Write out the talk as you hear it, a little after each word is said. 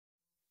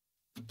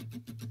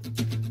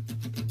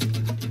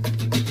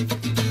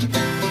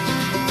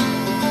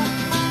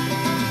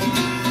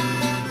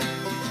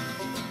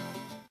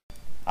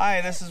Hi,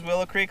 this is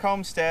Willow Creek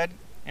Homestead,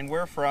 and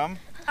we're from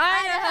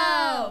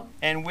Idaho!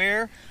 And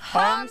we're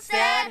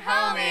Homestead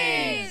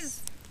Homies!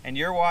 And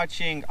you're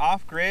watching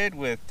Off Grid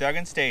with Doug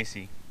and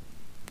Stacy.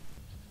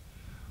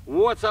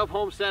 What's up,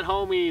 Homestead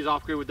Homies?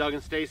 Off Grid with Doug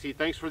and Stacy.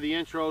 Thanks for the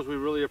intros, we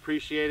really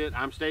appreciate it.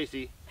 I'm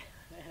Stacy.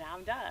 And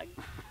I'm Doug.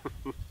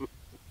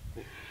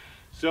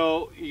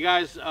 So you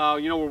guys,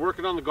 you know, we're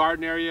working on the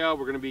garden area.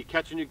 We're going to be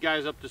catching you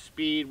guys up to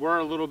speed. We're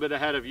a little bit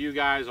ahead of you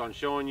guys on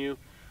showing you.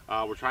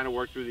 We're trying to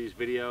work through these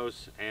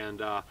videos,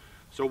 and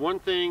so one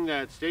thing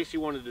that Stacy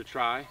wanted to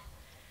try.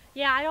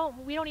 Yeah,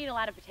 we don't eat a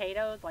lot of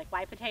potatoes, like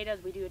white potatoes.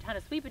 We do a ton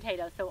of sweet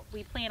potatoes, so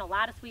we plant a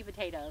lot of sweet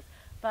potatoes.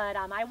 But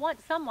I want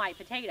some white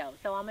potatoes,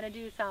 so I'm going to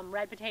do some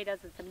red potatoes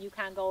and some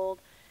Yukon Gold.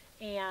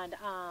 And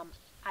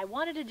I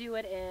wanted to do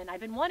it in, I've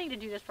been wanting to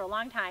do this for a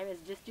long time, is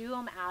just do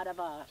them out of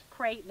a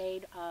crate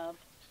made of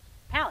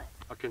pallets.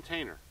 A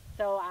container.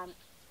 So I'm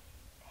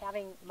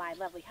having my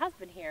lovely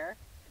husband here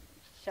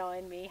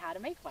showing me how to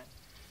make one.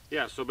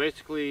 Yeah, so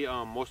basically,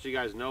 most of you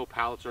guys know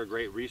pallets are a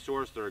great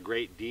resource. They're a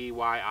great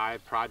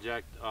DIY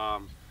project.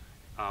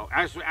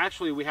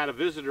 Actually, we had a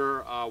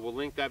visitor, we'll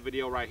link that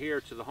video right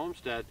here to the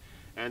homestead,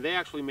 and they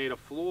actually made a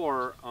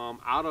floor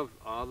out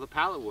of the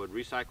pallet wood,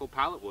 recycled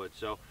pallet wood.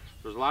 So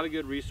there's a lot of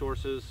good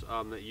resources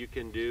that you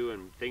can do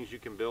and things you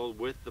can build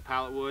with the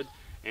pallet wood,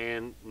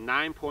 and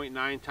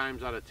 9.9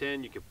 times out of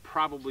 10 you could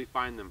probably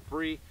find them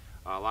free.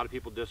 A lot of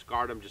people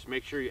discard them. Just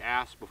make sure you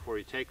ask before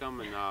you take them,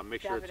 and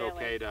make sure it's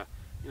okay to,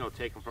 you know,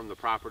 take them from the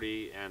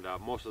property, and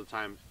most of the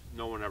time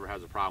no one ever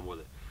has a problem with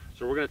it.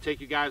 So we're going to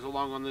take you guys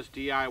along on this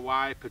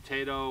DIY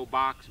potato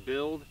box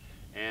build,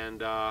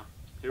 and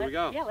here we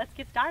go. Yeah, let's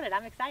get started.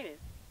 I'm excited.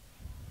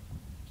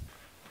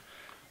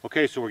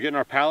 Okay, so we're getting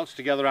our pallets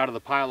together out of the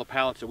pile of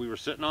pallets that we were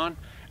sitting on,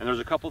 and there's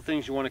a couple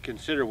things you want to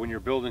consider when you're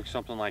building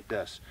something like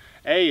this.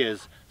 A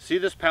is, see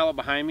this pallet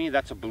behind me?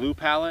 That's a blue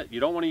pallet. You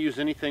don't want to use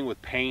anything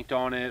with paint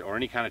on it or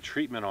any kind of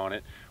treatment on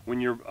it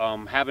when you're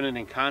having it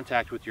in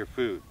contact with your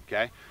food,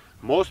 okay?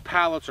 Most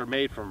pallets are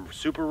made from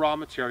super raw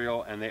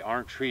material and they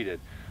aren't treated.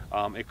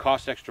 It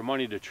costs extra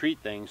money to treat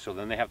things, so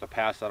then they have to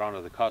pass that on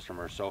to the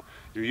customer. So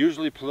you're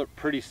usually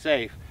pretty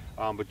safe,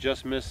 but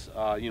just miss,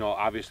 you know,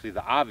 obviously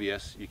the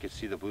obvious. You can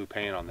see the blue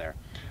paint on there.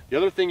 The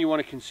other thing you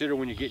want to consider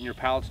when you're getting your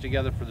pallets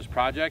together for this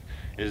project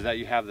is that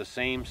you have the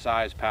same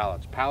size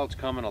pallets. Pallets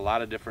come in a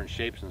lot of different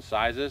shapes and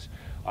sizes,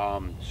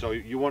 so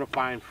you want to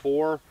find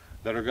 4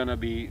 that are going to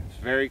be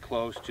very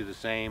close to the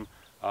same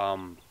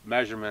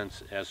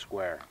measurements as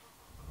square.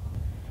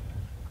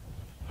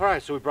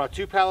 Alright, so we brought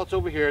 2 pallets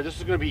over here. This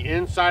is going to be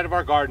inside of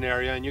our garden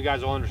area, and you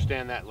guys will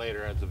understand that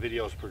later as the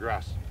videos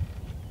progress.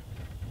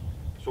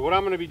 So what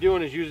I'm going to be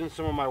doing is using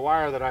some of my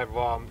wire that I've,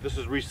 this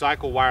is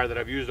recycled wire that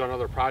I've used on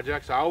other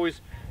projects. I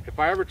always, if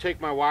I ever take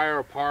my wire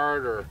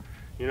apart, or,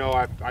 you know,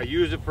 I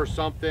use it for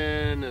something,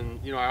 and,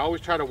 you know, I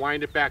always try to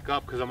wind it back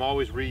up because I'm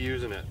always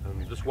reusing it.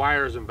 And this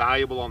wire is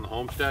invaluable on the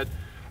homestead.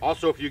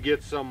 Also, if you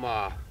get some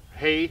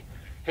hay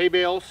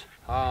bales,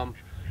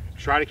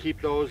 try to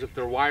keep those, if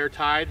they're wire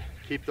tied,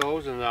 keep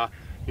those. And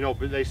you know,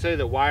 they say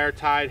that wire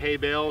tied hay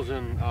bales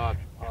and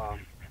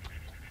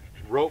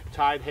rope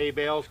tied hay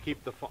bales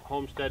keep the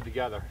homestead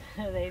together.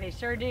 They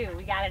sure do.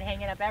 We got it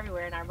hanging up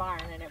everywhere in our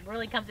barn, and it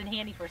really comes in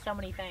handy for so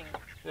many things.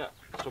 Yeah,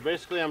 so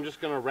basically I'm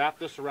just going to wrap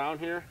this around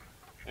here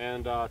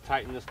and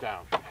tighten this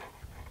down,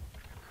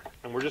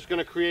 and we're just going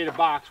to create a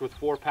box with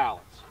 4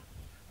 pallets.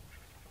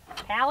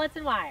 Pallets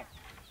and wire.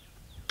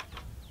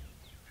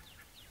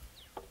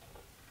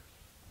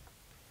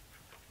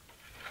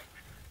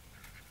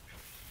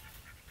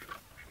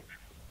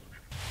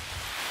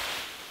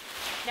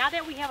 Now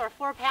that we have our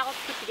 4 pallets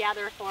put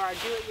together for our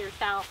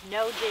do-it-yourself,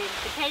 no-dig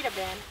potato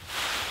bin,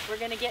 we're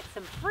going to get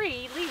some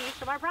free leaves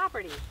from our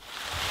property.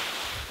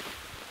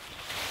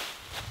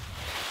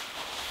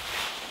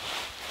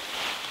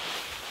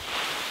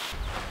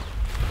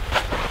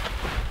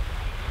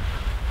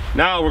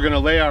 Now we're going to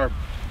lay our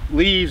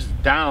leaves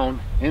down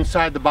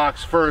inside the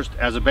box first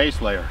as a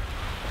base layer.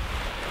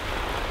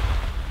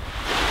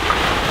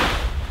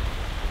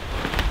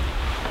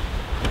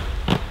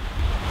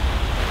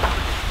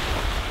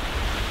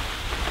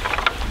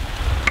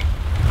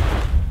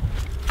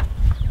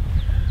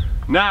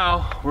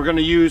 Now we're going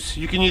to use,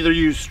 you can either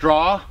use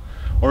straw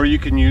or you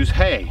can use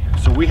hay.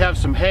 So we have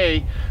some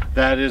hay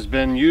that has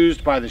been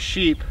used by the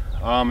sheep,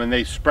 and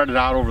they spread it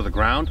out over the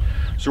ground.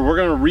 So we're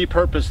going to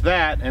repurpose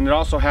that, and it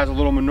also has a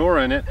little manure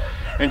in it,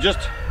 and just,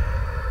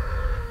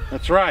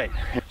 that's right.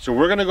 So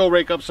we're going to go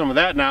rake up some of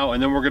that now,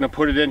 and then we're going to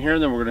put it in here,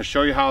 and then we're going to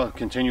show you how to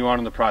continue on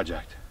in the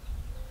project.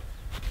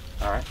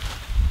 All right.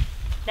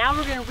 Now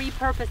we're going to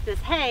repurpose this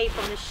hay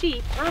from the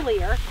sheep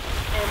earlier,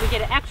 and we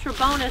get an extra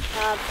bonus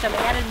of some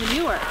added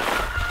manure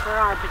for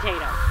our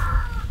potatoes.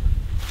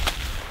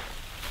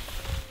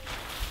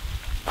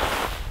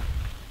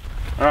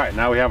 All right,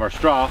 now we have our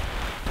straw.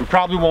 We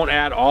probably won't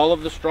add all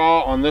of the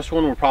straw on this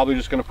one. We're probably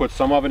just going to put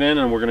some of it in,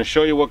 and we're going to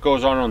show you what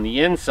goes on the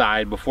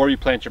inside before you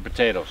plant your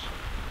potatoes.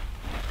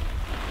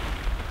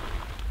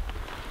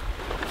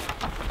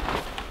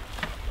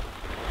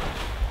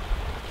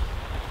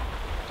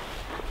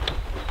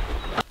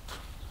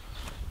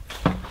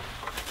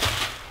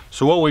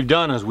 So what we've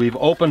done is we've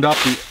opened up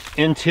the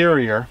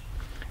interior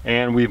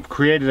and we've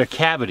created a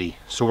cavity.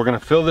 So we're going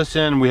to fill this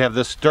in. We have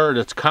this dirt,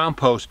 it's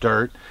compost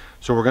dirt.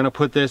 So we're going to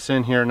put this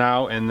in here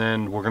now, and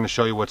then we're going to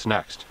show you what's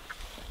next.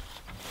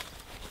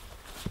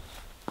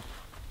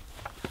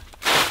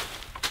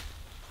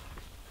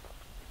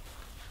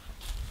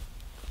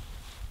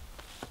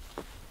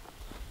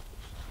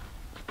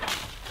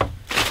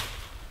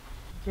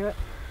 Do it.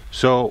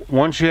 So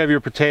once you have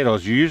your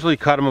potatoes, you usually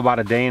cut them about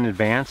a day in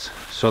advance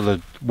so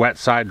the wet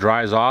side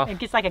dries off. It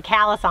gets like a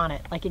callus on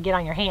it, like you get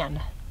on your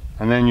hand.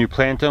 And then you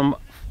plant them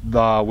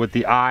with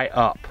the eye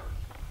up.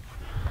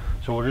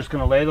 So we're just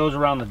going to lay those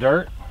around the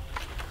dirt.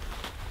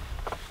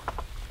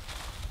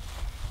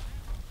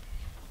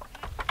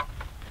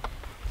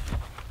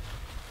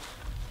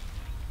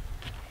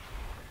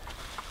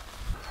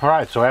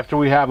 Alright, so after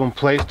we have them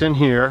placed in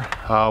here,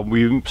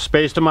 we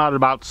spaced them out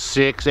about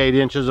 6-8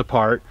 inches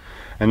apart,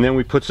 and then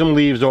we put some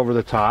leaves over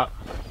the top.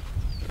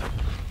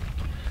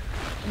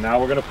 Now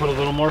we're going to put a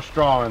little more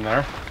straw in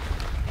there.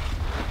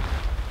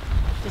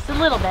 Just a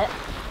little bit.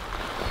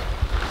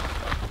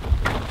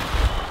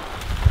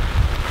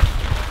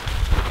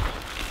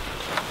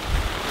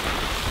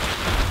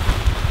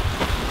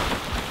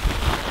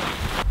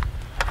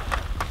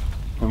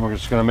 And we're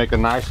just going to make a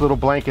nice little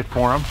blanket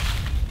for them.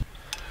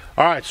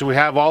 Alright, so we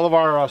have all of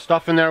our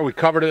stuff in there. We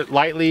covered it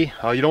lightly.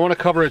 You don't want to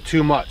cover it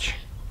too much.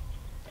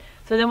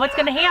 So then what's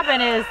going to happen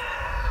is,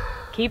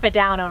 keep it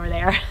down over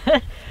there.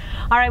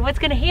 Alright, what's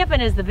going to happen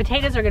is the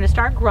potatoes are going to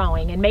start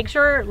growing, and make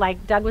sure,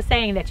 like Doug was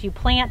saying, that you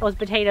plant those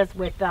potatoes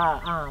with the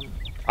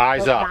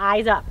eyes up. The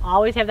eyes up.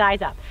 Always have the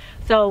eyes up.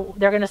 So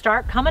they're going to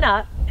start coming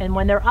up, and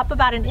when they're up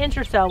about an inch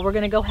or so, we're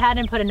going to go ahead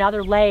and put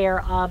another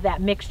layer of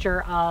that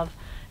mixture of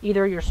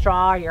either your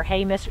straw or your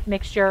hay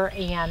mixture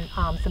and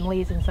some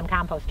leaves and some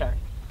compost dirt.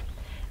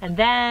 And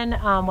then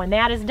when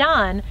that is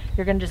done,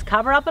 you're going to just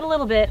cover up it a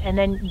little bit, and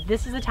then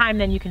this is the time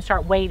then you can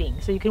start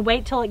waiting. So you can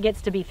wait till it gets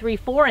to be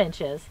 3-4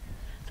 inches.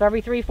 So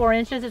every 3-4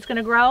 inches it's going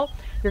to grow.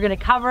 You're going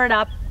to cover it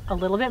up a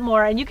little bit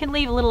more, and you can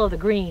leave a little of the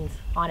greens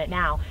on it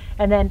now.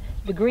 And then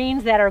the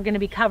greens that are going to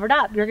be covered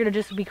up, you're going to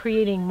just be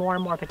creating more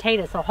and more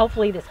potatoes. So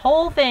hopefully this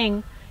whole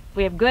thing, if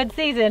we have good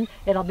season,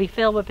 it'll be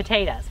filled with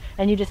potatoes.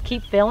 And you just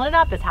keep filling it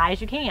up as high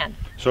as you can.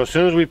 So as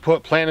soon as we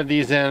planted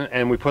these in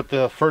and we put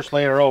the first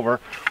layer over,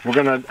 we're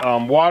going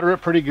to water it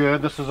pretty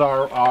good. This is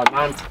our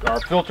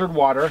filtered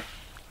water.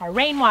 Our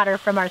rainwater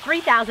from our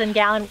 3,000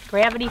 gallon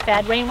gravity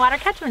fed rainwater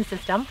catchment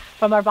system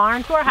from our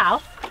barn to our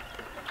house.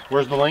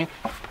 Where's the link?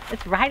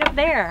 It's right up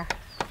there.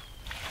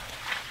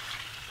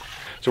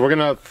 So we're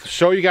going to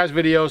show you guys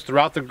videos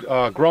throughout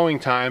the growing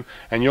time,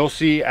 and you'll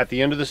see at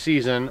the end of the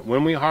season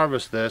when we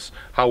harvest this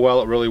how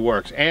well it really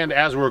works. And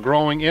as we're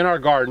growing in our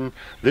garden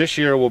this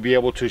year, we'll be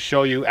able to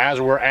show you as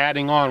we're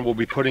adding on. We'll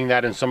be putting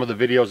that in some of the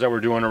videos that we're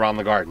doing around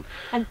the garden.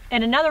 And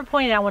another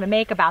point that I want to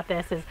make about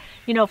this is,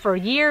 you know, for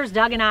years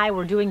Doug and I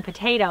were doing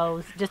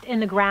potatoes just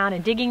in the ground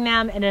and digging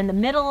them, and in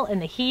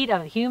the heat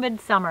of humid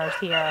summers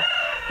here,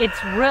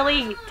 it's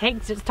really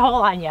takes its toll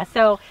on you.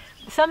 So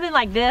something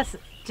like this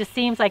just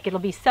seems like it'll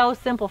be so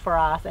simple for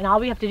us, and all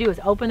we have to do is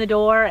open the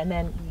door and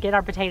then get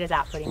our potatoes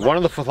out pretty much. One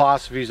of the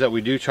philosophies that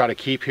we do try to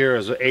keep here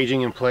is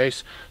aging in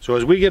place. So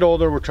as we get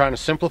older, we're trying to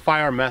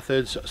simplify our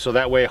methods so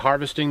that way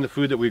harvesting the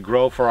food that we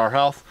grow for our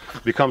health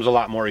becomes a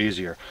lot more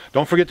easier.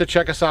 Don't forget to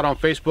check us out on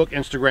Facebook,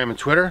 Instagram, and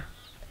Twitter.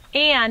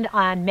 And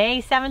on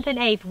May 7th and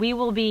 8th, we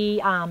will be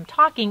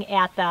talking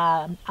at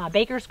the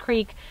Bakers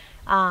Creek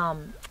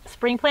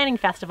Spring Planting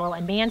Festival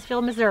in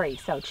Mansfield, Missouri.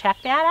 So check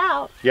that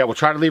out. Yeah, we'll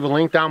try to leave a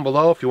link down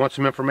below if you want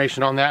some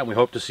information on that, and we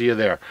hope to see you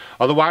there.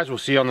 Otherwise, we'll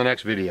see you on the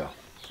next video.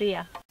 See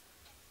ya.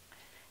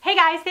 Hey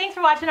guys, thanks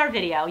for watching our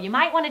video. You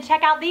might want to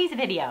check out these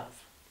videos.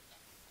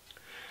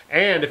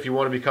 And if you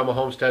want to become a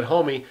homestead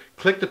homie,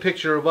 click the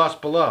picture of us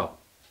below.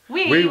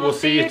 We will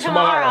see you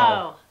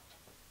tomorrow.